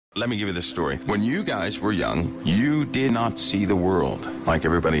Let me give you this story. When you guys were young, you did not see the world like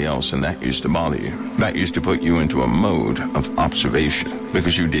everybody else, and that used to bother you. That used to put you into a mode of observation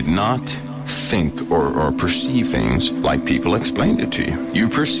because you did not think or perceive things like people explained it to you. You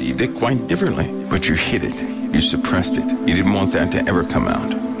perceived it quite differently, but you hid it. You suppressed it. You didn't want that to ever come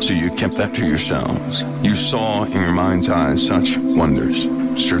out. So you kept that to yourselves. You saw in your mind's eyes such wonders,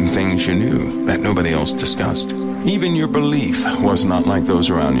 certain things you knew that nobody else discussed. Even your belief was not like those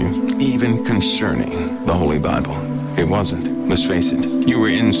around you, even concerning the Holy Bible. It wasn't. Let's face it. You were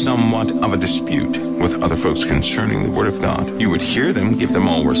in somewhat of a dispute with other folks concerning the Word of God. You would hear them, give them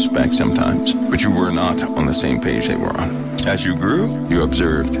all respect sometimes, but you were not on the same page they were on. As you grew, you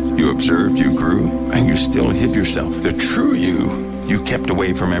observed, you grew, and you still hid yourself. The true you kept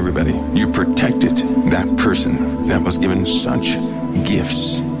away from everybody. You protected that person that was given such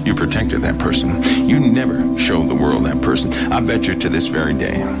gifts. You protected that person. You never showed the world that person. I bet you to this very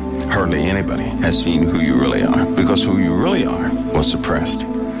day, hardly anybody has seen who you really are, because who you really are was suppressed.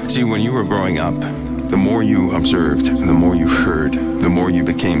 See, when you were growing up, the more you observed, the more you heard, the more you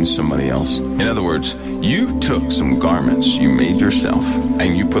became somebody else. In other words, you took some garments you made yourself,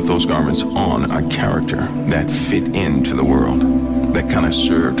 and you put those garments on a character that fit into the world, that kind of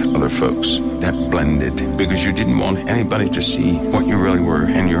served other folks, that blended, because you didn't want anybody to see what you really were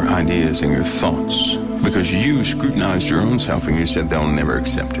and your ideas and your thoughts, because you scrutinized your own self and you said they'll never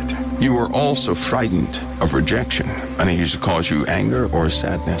accept it. You were also frightened of rejection, and it used to cause you anger or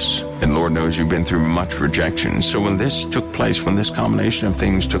sadness. And Lord knows you've been through much rejection. So when this took place, when this combination of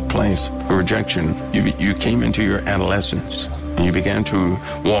things took place, the rejection, you came into your adolescence. And you began to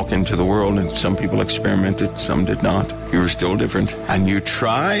walk into the world, and some people experimented, some did not. You were still different. And you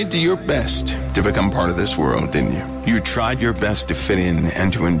tried your best to become part of this world, didn't you? You tried your best to fit in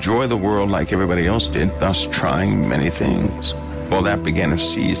and to enjoy the world like everybody else did, thus trying many things. Well, that began a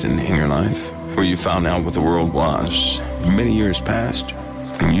season in your life where you found out what the world was. Many years passed,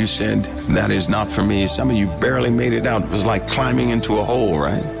 and you said, that is not for me. Some of you barely made it out. It was like climbing into a hole,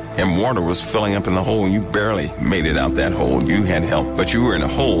 right? And water was filling up in the hole, and you barely made it out that hole. You had help, but you were in a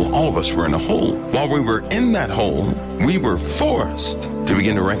hole. All of us were in a hole. While we were in that hole, we were forced to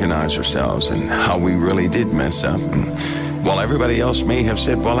begin to recognize ourselves and how we really did mess up. And while everybody else may have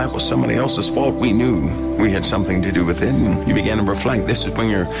said, well, that was somebody else's fault, we knew we had something to do with it. And you began to reflect. This is when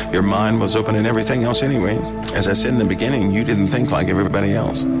your mind was open and everything else anyway. As I said in the beginning, you didn't think like everybody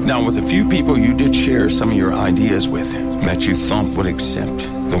else. Now, with a few people you did share some of your ideas with that you thought would accept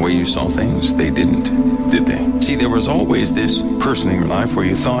the way you saw things, they didn't, did they? See, there was always this person in your life where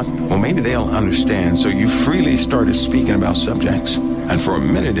you thought, well, maybe they'll understand. So you freely started speaking about subjects. And for a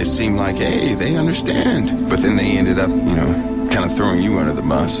minute, it seemed like, hey, they understand. But then they ended up, kind of throwing you under the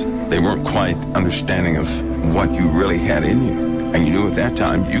bus. They weren't quite understanding of what you really had in you. And you knew at that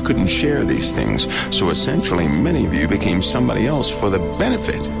time you couldn't share these things. So essentially, many of you became somebody else for the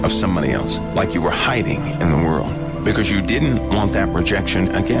benefit of somebody else, like you were hiding in the world, because you didn't want that rejection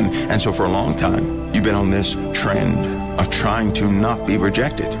again. And so for a long time, you've been on this trend of trying to not be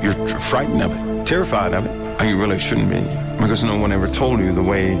rejected. You're frightened of it, terrified of it, and you really shouldn't be, because no one ever told you the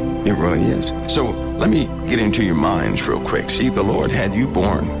way it really is. So let me get into your minds real quick. See, the Lord had you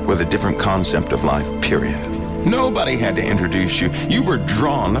born with a different concept of life, period. Nobody had to introduce you. You were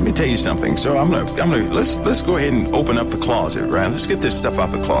drawn. Let me tell you something. So let's go ahead and open up the closet, right? Let's get this stuff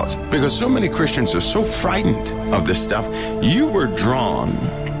out the closet, because so many Christians are so frightened of this stuff. You were drawn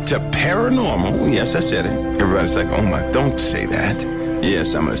to paranormal. Yes, I said it. Everybody's like, oh my, don't say that.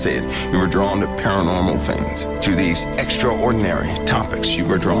 Yes, I'm going to say it. You were drawn to paranormal things, to these extraordinary topics you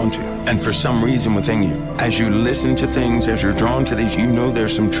were drawn to. And for some reason within you, as you listen to things, as you're drawn to these, you know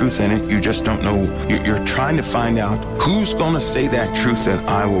there's some truth in it. You just don't know. You're trying to find out who's going to say that truth that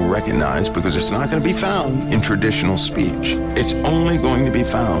I will recognize, because it's not going to be found in traditional speech. It's only going to be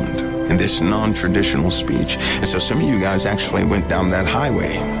found in this non-traditional speech. And so some of you guys actually went down that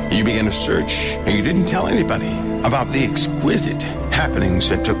highway. You began to search, and you didn't tell anybody about the exquisite happenings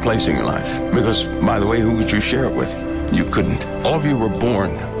that took place in your life. Because, by the way, who would you share it with? You couldn't. All of you were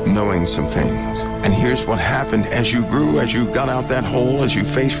born knowing some things. And here's what happened. As you grew, as you got out that hole, as you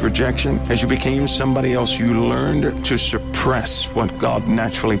faced rejection, as you became somebody else, you learned to suppress what God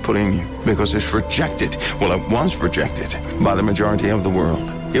naturally put in you, because it's rejected. Well, it was rejected by the majority of the world.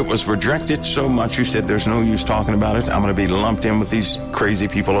 It was rejected so much you said, there's no use talking about it. I'm going to be lumped in with these crazy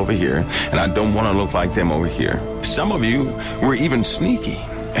people over here, and I don't want to look like them over here. Some of you were even sneaky,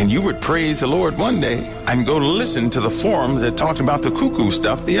 and you would praise the Lord one day and go listen to the forums that talked about the cuckoo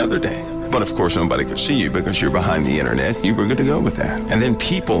stuff the other day. But of course, nobody could see you because you're behind the internet. You were good to go with that. And then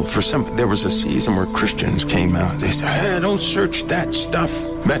people, there was a season where Christians came out. They said, hey, don't search that stuff,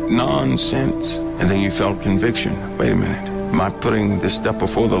 that nonsense. And then you felt conviction. Wait a minute. Am I putting this stuff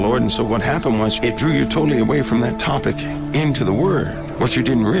before the Lord? And so what happened was it drew you totally away from that topic into the Word. What you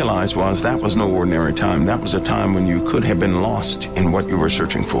didn't realize was that was no ordinary time. That was a time when you could have been lost in what you were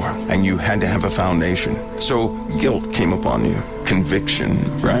searching for. And you had to have a foundation. So guilt came upon you.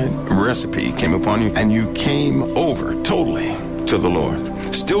 Conviction, right? A recipe came upon you. And you came over totally to the Lord.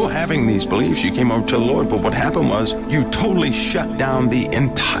 Still having these beliefs, you came over to the Lord. But what happened was you totally shut down the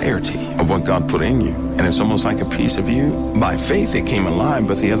entirety of what God put in you. And it's almost like a piece of you. By faith, it came alive,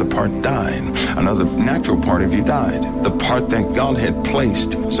 but the other part died. Another natural part of you died. The part that God had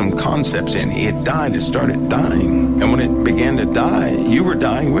placed some concepts in, it died. It started dying. And when it began to die, you were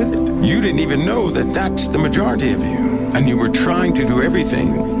dying with it. You didn't even know that that's the majority of you. And you were trying to do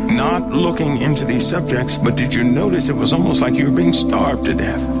everything, not looking into these subjects, but did you notice it was almost like you were being starved to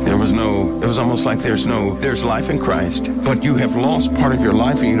death? It was almost like there's life in Christ, but you have lost part of your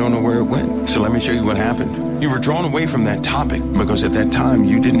life and you don't know where it went. So let me show you what happened. You were drawn away from that topic because at that time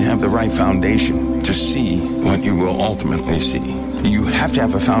you didn't have the right foundation to see what you will ultimately see. You have to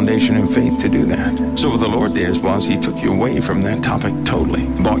have a foundation in faith to do that. So what the Lord did was he took you away from that topic totally,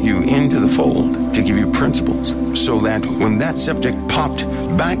 brought you into the fold to give you principles so that when that subject popped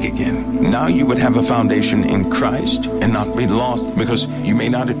back again, now you would have a foundation in Christ and not be lost, because you may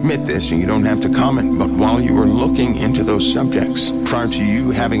not admit this and you don't have to comment, but while you were looking into those subjects, prior to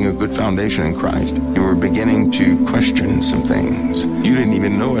you having a good foundation in Christ, you were beginning to question some things. You didn't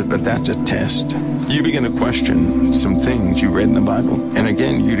even know it, but that's a test. You begin to question some things you read in the Bible. And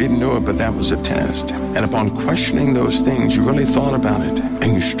again, you didn't know it, but that was a test. And upon questioning those things, you really thought about it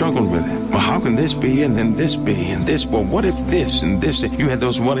and you struggled with it. Well, how can this be and then this be and this? Well, what if this and this? You had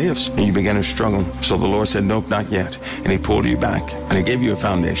those what ifs and you began to struggle. So the Lord said, nope, not yet. And he pulled you back and he gave you a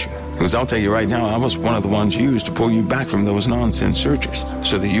foundation. Because I'll tell you right now, I was one of the ones used to pull you back from those nonsense searches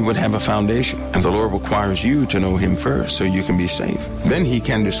so that you would have a foundation. And the Lord requires you to know him first so you can be safe. Then he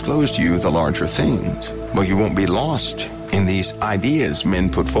can disclose to you the larger things, but you won't be lost in these ideas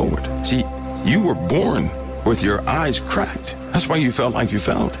men put forward. See, you were born with your eyes cracked. That's why you felt like you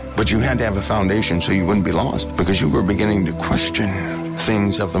felt. But you had to have a foundation so you wouldn't be lost, because you were beginning to question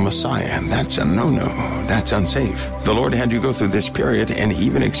things of the Messiah, and that's a no-no. That's unsafe. The Lord had you go through this period and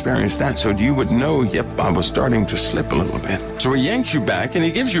even experience that so you would know, yep, I was starting to slip a little bit. So he yanks you back and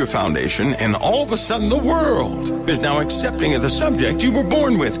he gives you a foundation, and all of a sudden the world is now accepting of the subject you were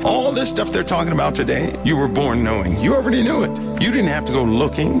born with. All this stuff they're talking about today, you were born knowing. You already knew it. You didn't have to go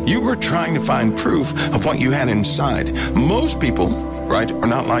looking. You were trying to find proof of what you had inside. Most people, right, are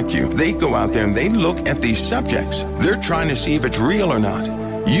not like you. They go out there and they look at these subjects. They're trying to see if it's real or not.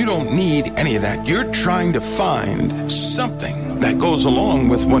 You don't need any of that. You're trying to find something that goes along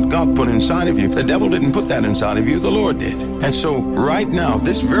with what God put inside of you. The devil didn't put that inside of you. The Lord did. And so right now,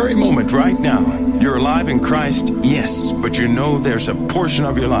 this very moment, right now, you're alive in Christ, yes, but you know there's a portion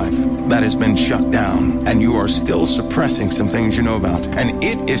of your life that has been shut down and you are still suppressing some things you know about. And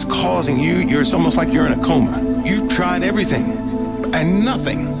it is causing you, it's almost like you're in a coma. You've tried everything and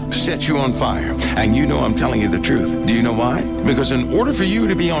nothing sets you on fire. And you know I'm telling you the truth. Do you know why? Because in order for you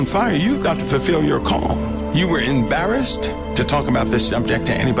to be on fire, you've got to fulfill your call. You were embarrassed to talk about this subject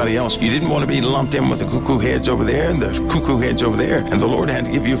to anybody else. You didn't want to be lumped in with the cuckoo heads over there and the cuckoo heads over there. And the Lord had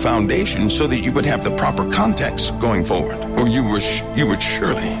to give you a foundation so that you would have the proper context going forward, or you would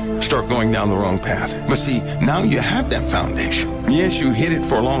surely start going down the wrong path. But see, now you have that foundation. Yes, you hid it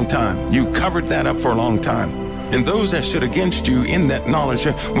for a long time. You covered that up for a long time. And those that stood against you in that knowledge,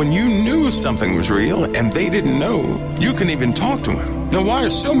 when you knew something was real and they didn't know, you can even talk to them. Now, why are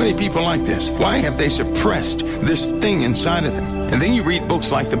so many people like this? Why have they suppressed this thing inside of them? And then you read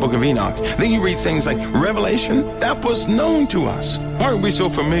books like the Book of Enoch. Then you read things like Revelation. That was known to us. Why are we so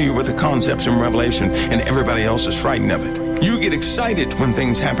familiar with the concepts in Revelation and everybody else is frightened of it? You get excited when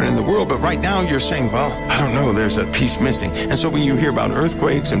things happen in the world, but right now you're saying, well, I don't know, there's a piece missing. And so when you hear about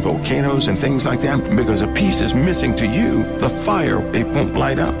earthquakes and volcanoes and things like that, because a piece is missing to you, the fire, it won't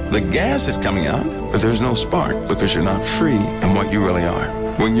light up. The gas is coming out, but there's no spark because you're not free in what you really are.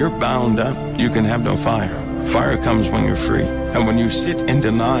 When you're bound up, you can have no fire. Fire comes when you're free. And when you sit in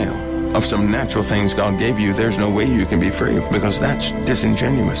denial of some natural things God gave you, there's no way you can be free, because that's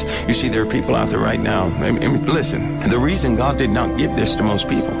disingenuous. You see, there are people out there right now. I mean, listen, the reason God did not give this to most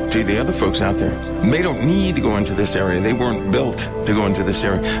people, to the other folks out there, they don't need to go into this area. They weren't built to go into this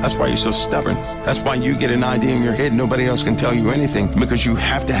area. That's why you're so stubborn. That's why you get an idea in your head. Nobody else can tell you anything, because you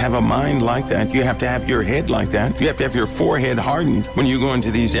have to have a mind like that. You have to have your head like that. You have to have your forehead hardened when you go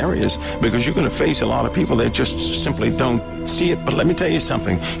into these areas, because you're going to face a lot of people that just simply don't see it. But let me tell you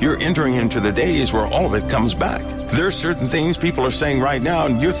something. You're entering into the days where all of it comes back. There are certain things people are saying right now,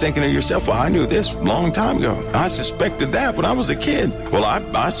 and you're thinking to yourself, well, I knew this a long time ago. I suspected that when I was a kid. Well,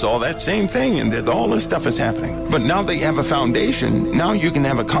 I saw that same thing, and that all this stuff is happening. But now that you have a foundation, now you can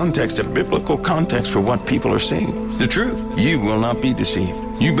have a context, a biblical context for what people are saying. The truth, you will not be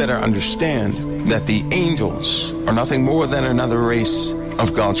deceived. You better understand that the angels are nothing more than another race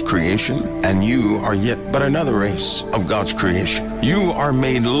of God's creation, and you are yet but another race of God's creation. You are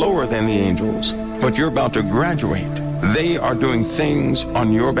made lower than the angels, but you're about to graduate. They are doing things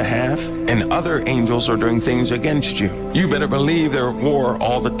on your behalf, and other angels are doing things against you. You better believe they're at war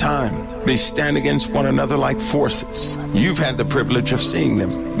all the time. They stand against one another like forces. You've had the privilege of seeing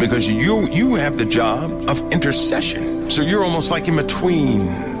them, because you have the job of intercession. So you're almost like in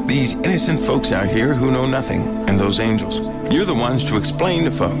between these innocent folks out here who know nothing and those angels. You're the ones to explain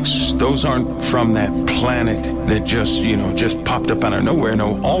to folks. Those aren't from that planet that just popped up out of nowhere.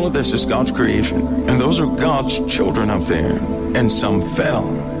 No, all of this is God's creation. And those are God's children up there. And some fell,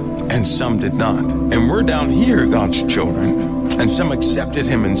 and some did not. And we're down here, God's children. And some accepted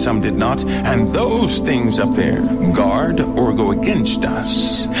him and some did not. And those things up there guard or go against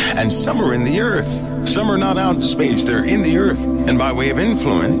us. And some are in the earth. Some are not out in space. They're in the earth. And by way of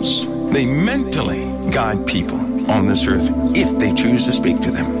influence, they mentally guide people on this earth if they choose to speak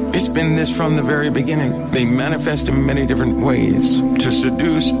to them. It's been this from the very beginning. They manifest in many different ways to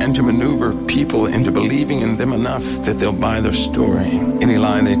seduce and to maneuver people into believing in them enough that they'll buy their story. Any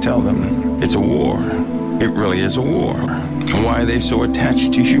lie they tell them, it's a war. It really is a war. Why are they so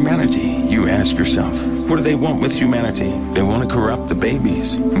attached to humanity? You ask yourself. What do they want with humanity? They want to corrupt the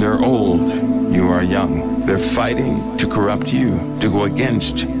babies. They're old. You are young. They're fighting to corrupt you, to go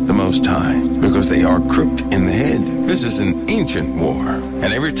against the Most High, because they are crooked in the head. This is an ancient war. And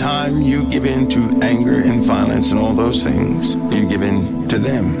every time you give in to anger and violence and all those things, you give in to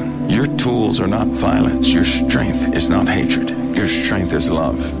them. Your tools are not violence. Your strength is not hatred. Your strength is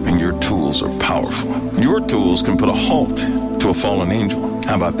love. And your tools are powerful. Your tools can put a halt to a fallen angel.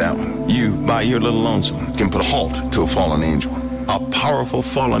 How about that one? You, by your little lonesome, can put a halt to a fallen angel. A powerful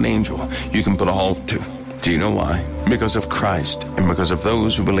fallen angel you can put a halt to. Do you know why? Because of Christ, and because of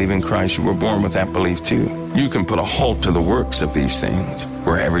those who believe in Christ. You were born with that belief too. You can put a halt to the works of these things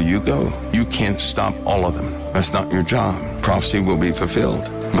wherever you go. You can't stop all of them. That's not your job. Prophecy will be fulfilled.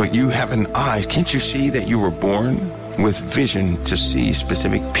 But you have an eye. Can't you see that you were born with vision to see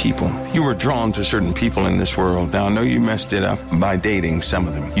specific people? You were drawn to certain people in this world. Now, I know you messed it up by dating some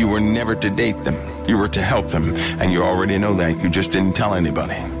of them. You were never to date them. You were to help them, and you already know that. You just didn't tell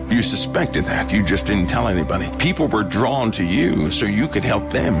anybody. You suspected that. You just didn't tell anybody. People were drawn to you so you could help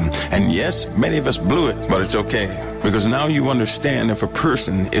them. And yes, many of us blew it, but it's okay. Because now you understand if a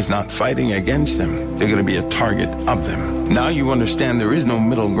person is not fighting against them, they're going to be a target of them. Now you understand there is no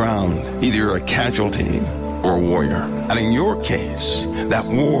middle ground. Either you're a casualty or a warrior. And in your case, that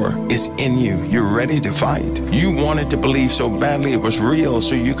war is in you. You're ready to fight. You wanted to believe so badly it was real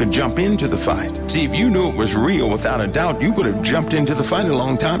so you could jump into the fight. See, if you knew it was real without a doubt, you would have jumped into the fight a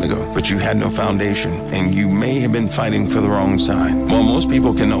long time ago. But you had no foundation, and you may have been fighting for the wrong side. While most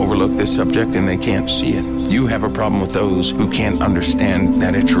people can overlook this subject and they can't see it, you have a problem with those who can't understand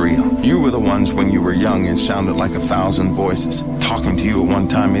that it's real. You were the ones when you were young and sounded like 1,000 voices talking to you at one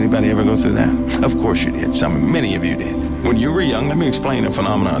time. Anybody ever go through that? Of course you did. Many of you did. When you were young, let me explain a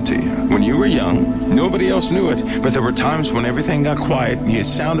phenomenon to you. When you were young, nobody else knew it, but there were times when everything got quiet and it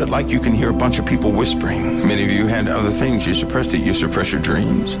sounded like you can hear a bunch of people whispering. Many of you had other things. You suppressed it. You suppress your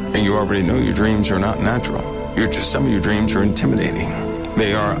dreams, and you already know your dreams are not natural. Some of your dreams are intimidating.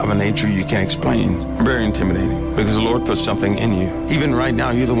 They are of a nature you can't explain. Very intimidating, because the Lord puts something in you. Even right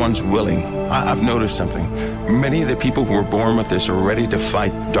now, you're the ones willing. I've noticed something. Many of the people who were born with this are ready to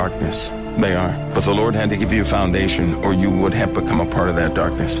fight darkness. They are. But the Lord had to give you a foundation, or you would have become a part of that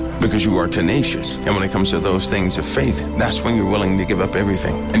darkness, because you are tenacious. And when it comes to those things of faith, that's when you're willing to give up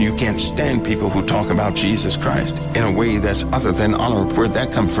everything. And you can't stand people who talk about Jesus Christ in a way that's other than honor. Where'd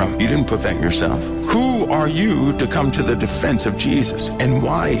that come from? You didn't put that yourself. Who are you to come to the defense of Jesus? And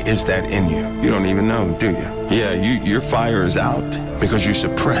why is that in you? You don't even know, do you? Yeah, your fire is out because you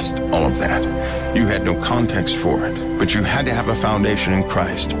suppressed all of that. You had no context for it, but you had to have a foundation in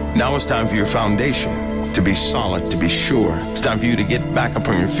Christ. Now it's time for your foundation to be solid, to be sure. It's time for you to get back up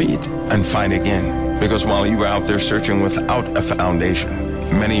on your feet and fight again. Because while you were out there searching without a foundation,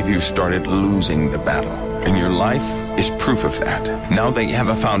 many of you started losing the battle. And your life is proof of that. Now that you have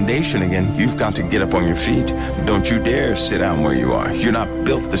a foundation again, you've got to get up on your feet. Don't you dare sit down where you are. You're not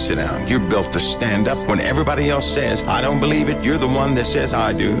built to sit down. You're built to stand up. When everybody else says, I don't believe it, you're the one that says,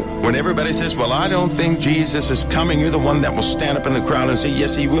 I do. When everybody says, well, I don't think Jesus is coming, you're the one that will stand up in the crowd and say,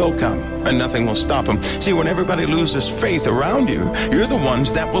 yes, he will come. And nothing will stop him. See, when everybody loses faith around you, you're the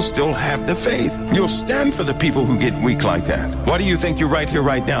ones that will still have the faith. You'll stand for the people who get weak like that. Why do you think you're right here,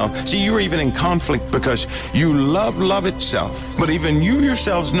 right now? See, you're even in conflict because you love itself. But even you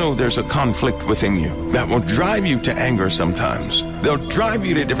yourselves know there's a conflict within you that will drive you to anger sometimes. They'll drive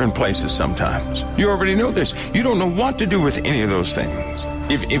you to different places sometimes. You already know this. You don't know what to do with any of those things.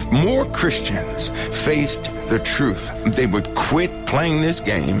 If more Christians faced the truth, they would quit playing this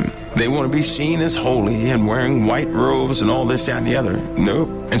game. They want to be seen as holy and wearing white robes and all this, that, and the other. Nope.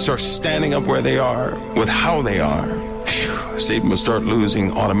 And start standing up where they are with how they are. Satan will start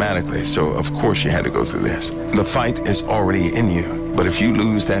losing automatically. So, of course, you had to go through this. The fight is already in you. But if you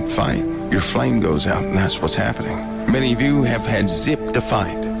lose that fight, your flame goes out, and that's what's happening. Many of you have had zip to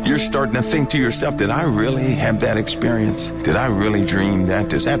fight. You're starting to think to yourself, did I really have that experience? Did I really dream that?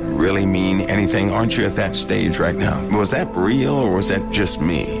 Does that really mean anything? Aren't you at that stage right now? Was that real, or was that just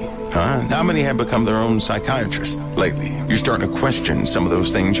me? Huh? How many have become their own psychiatrist lately? You're starting to question some of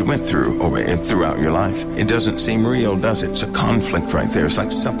those things you went through throughout your life. It doesn't seem real, does it? It's a conflict right there. It's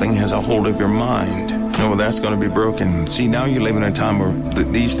like something has a hold of your mind. Oh, that's going to be broken. See, now you live in a time where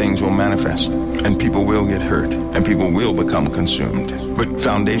these things will manifest, and people will get hurt, and people will become consumed. But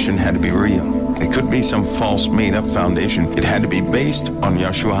foundation had to be real. It couldn't be some false made-up foundation. It had to be based on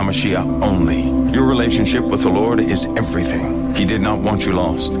Yeshua HaMashiach only. Your relationship with the Lord is everything. He did not want you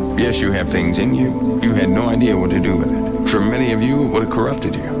lost. Yes, you have things in you. You had no idea what to do with it. For many of you, it would have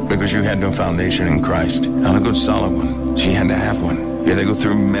corrupted you because you had no foundation in Christ. Not a good solid one. She had to have one. You had to go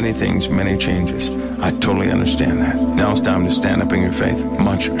through many things, many changes. I totally understand that. Now it's time to stand up in your faith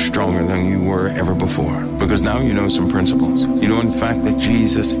much stronger than you were ever before. Because now you know some principles. You know, in fact, that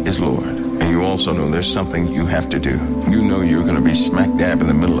Jesus is Lord. And you also know there's something you have to do. You know you're going to be smack dab in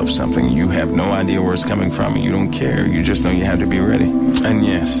the middle of something. You have no idea where it's coming from, and you don't care. You just know you have to be ready. And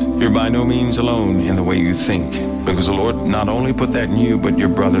yes, you're by no means alone in the way you think. Because the Lord not only put that in you, but your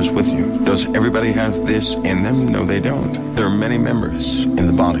brothers with you. Does everybody have this in them? No, they don't. There are many members in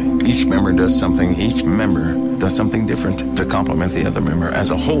the body. Each member does something. Each member does something different to complement the other member.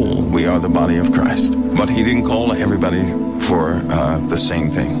 As a whole, we are the body of Christ. But he didn't call everybody for the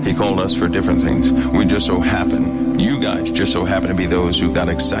same thing. He called us for different things. We just so happen, you guys just so happen to be those who got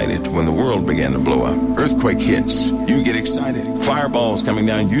excited when the world began to blow up. Earthquake hits, you get excited. Fireballs coming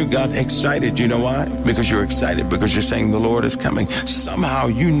down, you got excited. You know why? Because you're excited, because you're saying the Lord is coming. Somehow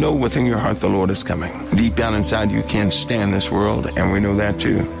you know within your heart the Lord is coming. Deep down inside you can't stand this world, and we know that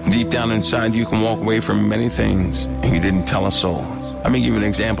too. Deep down inside you can walk away from many things, and you didn't tell a soul. Let me give you an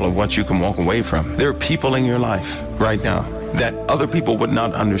example of what you can walk away from. There are people in your life right now that other people would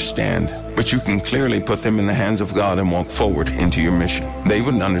not understand, but you can clearly put them in the hands of God and walk forward into your mission. They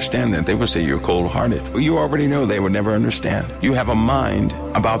wouldn't understand that. They would say you're cold-hearted. Well, you already know they would never understand. You have a mind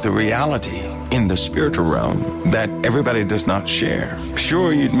about the reality in the spiritual realm that everybody does not share.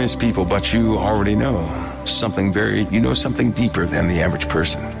 Sure, you'd miss people, but you already know something something deeper than the average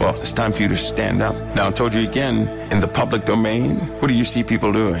person. Well, it's time for you to stand up. Now, I told you again, in the public domain, what do you see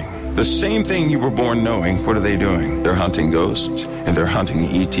people doing? The same thing you were born knowing. What are they doing? They're hunting ghosts, and they're hunting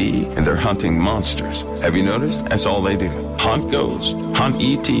E.T., and they're hunting monsters. Have you noticed? That's all they do. Hunt ghosts, hunt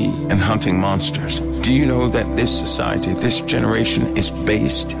E.T., and hunting monsters. Do you know that this society, this generation is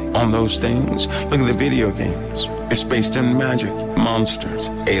based on those things? Look at the video games. It's based in magic, monsters,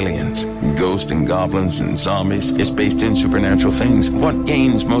 aliens, ghosts and goblins and zombies. It's based in supernatural things. What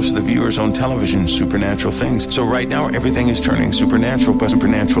gains most of the viewers on television? Supernatural things. So right now, everything is turning supernatural, but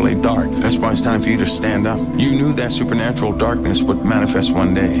supernaturally dark. That's why it's time for you to stand up. You knew that supernatural darkness would manifest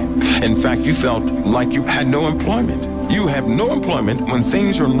one day. In fact, you felt like you had no employment. You have no employment. When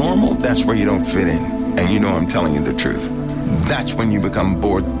things are normal, that's where you don't fit in. And you know I'm telling you the truth. That's when you become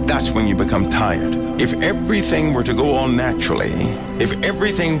bored. That's when you become tired. If everything were to go on naturally, if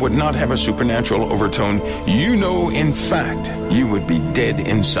everything would not have a supernatural overtone, you know, in fact, you would be dead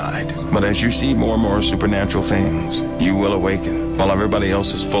inside. But as you see more and more supernatural things, you will awaken. While everybody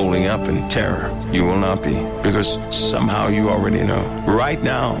else is folding up in terror, you will not be, because somehow you already know. Right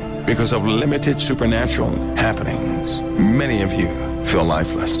now, because of limited supernatural happenings, many of you feel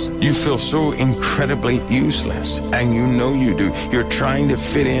lifeless. You feel so incredibly useless, and you know you do. You're trying to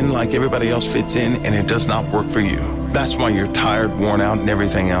fit in like everybody else fits in, and it does not work for you. That's why you're tired, worn out, and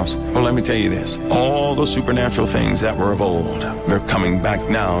everything else. Well, let me tell you this. All the supernatural things that were of old, they're coming back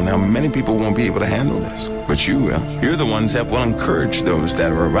now. Now, many people won't be able to handle this, but you will. You're the ones that will encourage those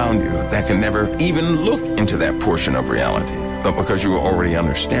that are around you that can never even look into that portion of reality. But because you already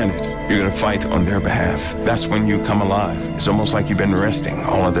understand it, you're going to fight on their behalf. That's when you come alive. It's almost like you've been resting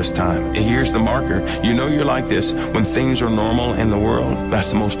all of this time. And here's the marker. You know you're like this when things are normal in the world.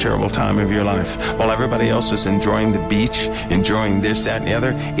 That's the most terrible time of your life. While everybody else is enjoying the beach, enjoying this, that, and the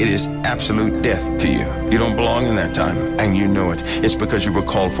other, it is absolute death to you. You don't belong in that time, and you know it. It's because you were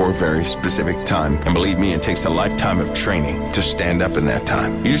called for a very specific time. And believe me, it takes a lifetime of training to stand up in that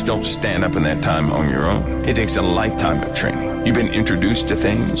time. You just don't stand up in that time on your own. It takes a lifetime of training. You've been introduced to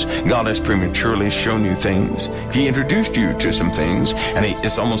things. God has prematurely shown you things. He introduced you to some things, and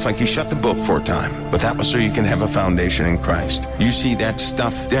it's almost like he shut the book for a time. But that was so you can have a foundation in Christ. You see that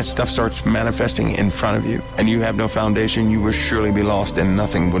stuff starts manifesting in front of you, and you have no foundation, you will surely be lost, and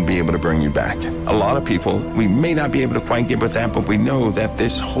nothing would be able to bring you back. A lot of people, we may not be able to quite get with that, but we know that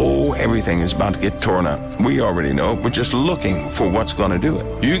this whole everything is about to get torn up. We already know. We're just looking for what's going to do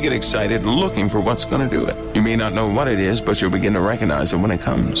it. You get excited looking for what's going to do it. You may not know what it is, but you'll begin to recognize it when it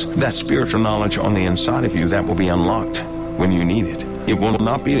comes. That spiritual knowledge on the inside of you, that will be unlocked when you need it. It will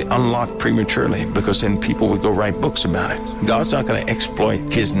not be unlocked prematurely, because then people would go write books about it. God's not going to exploit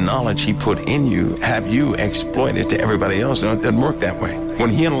his knowledge he put in you, have you exploit it to everybody else. No, it doesn't work that way. When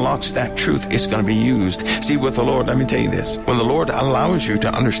he unlocks that truth, it's going to be used. See, with the Lord, let me tell you this. When the Lord allows you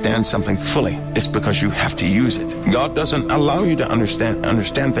to understand something fully, it's because you have to use it. God doesn't allow you to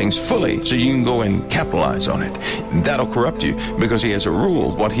understand things fully so you can go and capitalize on it. That'll corrupt you, because he has a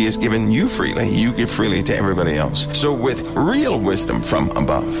rule. What he has given you freely, you give freely to everybody else. So with real wisdom from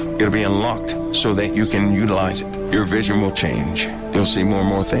above, it'll be unlocked so that you can utilize it. Your vision will change. You'll see more and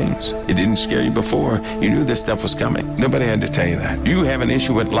more things. It didn't scare you before. You knew this stuff was coming. Nobody had to tell you that. You have an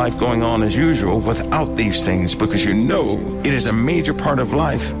issue with life going on as usual without these things, because you know it is a major part of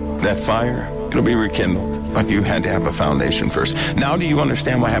life. That fire, it'll be rekindled. But you had to have a foundation first. Now do you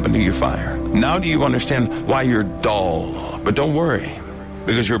understand what happened to your fire? Now do you understand why you're dull? But don't worry,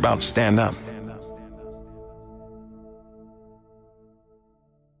 because you're about to stand up.